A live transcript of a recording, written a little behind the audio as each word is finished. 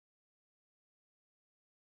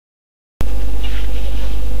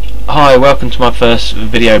Hi, welcome to my first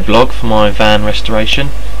video blog for my van restoration.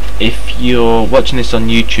 If you're watching this on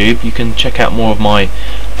YouTube, you can check out more of my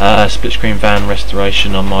split screen van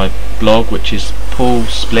restoration on my blog, which is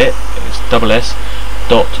paulsplit, it's double S,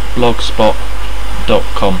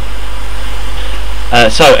 .blogspot.com.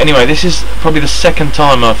 So anyway, this is probably the second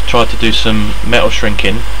time I've tried to do some metal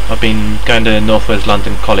shrinking. I've been going to North West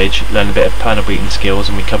London College, learning a bit of panel beating skills,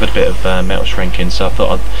 and we covered a bit of metal shrinking, so I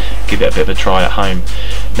thought I'd give it a bit of a try at home.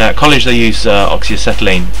 Now at college they use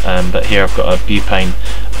oxyacetylene, but here I've got a butane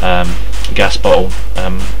gas bottle.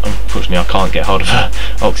 Unfortunately I can't get hold of an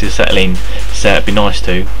oxyacetylene set, it'd be nice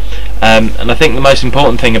to. And I think the most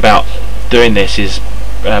important thing about doing this is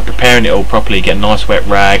preparing it all properly, get a nice wet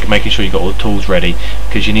rag, making sure you've got all the tools ready,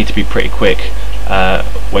 because you need to be pretty quick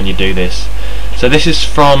when you do this. So this is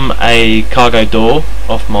from a cargo door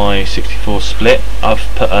off my 64 split. I've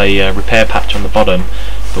put a repair patch on the bottom,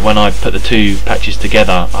 but when I put the two patches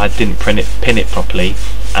together I didn't pin it properly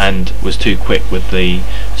and was too quick with the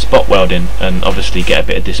spot welding, and obviously get a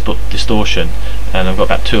bit of distortion, and I've got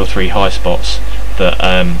about 2 or 3 high spots that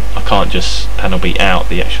I can't just panel beat out.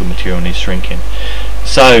 The actual material needs shrinking.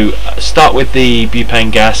 So start with the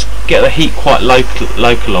butane gas, get the heat quite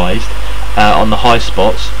localized on the high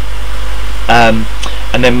spots, and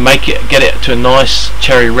then get it to a nice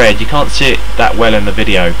cherry red. You can't see it that well in the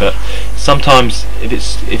video, but sometimes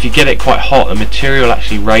if you get it quite hot, the material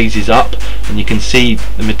actually raises up and you can see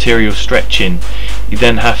the material stretching. You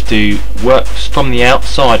then have to work from the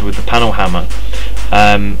outside with the panel hammer,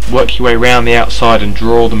 work your way around the outside and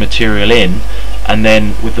draw the material in, and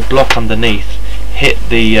then with the block underneath hit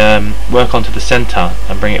the work onto the center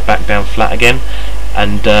and bring it back down flat again,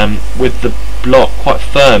 and with the block quite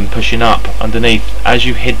firm pushing up underneath, as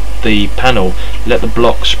you hit the panel, let the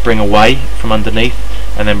block spring away from underneath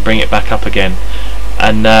and then bring it back up again,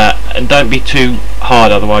 and don't be too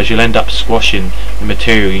hard, otherwise you'll end up squashing the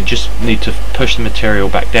material. You just need to push the material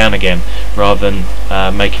back down again rather than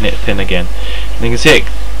making it thin again. And you can see it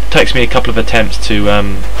takes me a couple of attempts to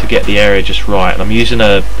get the area just right, and I'm using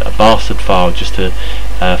a bastard file just to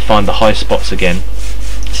find the high spots again.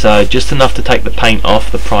 So just enough to take the paint off,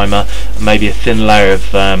 the primer, and maybe a thin layer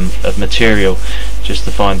of material just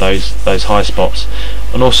to find those high spots.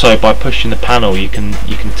 And also by pushing the panel you can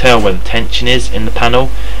tell where the tension is in the panel,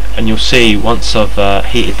 and you'll see once I've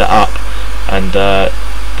heated that up and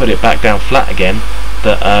put it back down flat again,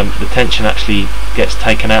 that the tension actually gets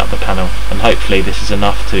taken out of the panel, and hopefully this is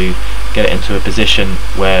enough to get it into a position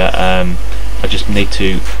where I just need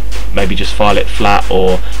to maybe just file it flat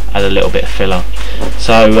or add a little bit of filler.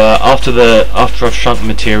 So after I've shrunk the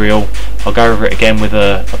material, I'll go over it again with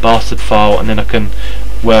a bastard file, and then I can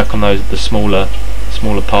work on the smaller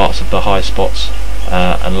parts of the high spots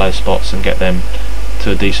and low spots and get them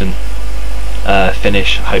to a decent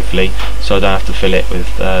finish, hopefully, so I don't have to fill it with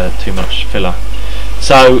too much filler.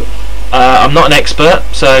 So I'm not an expert,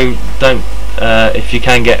 so don't if you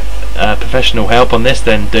can get professional help on this,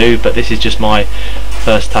 then do, but this is just my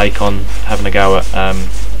first take on having a go at a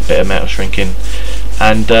bit of metal shrinking,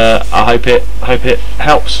 and I hope it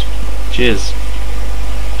helps. Cheers.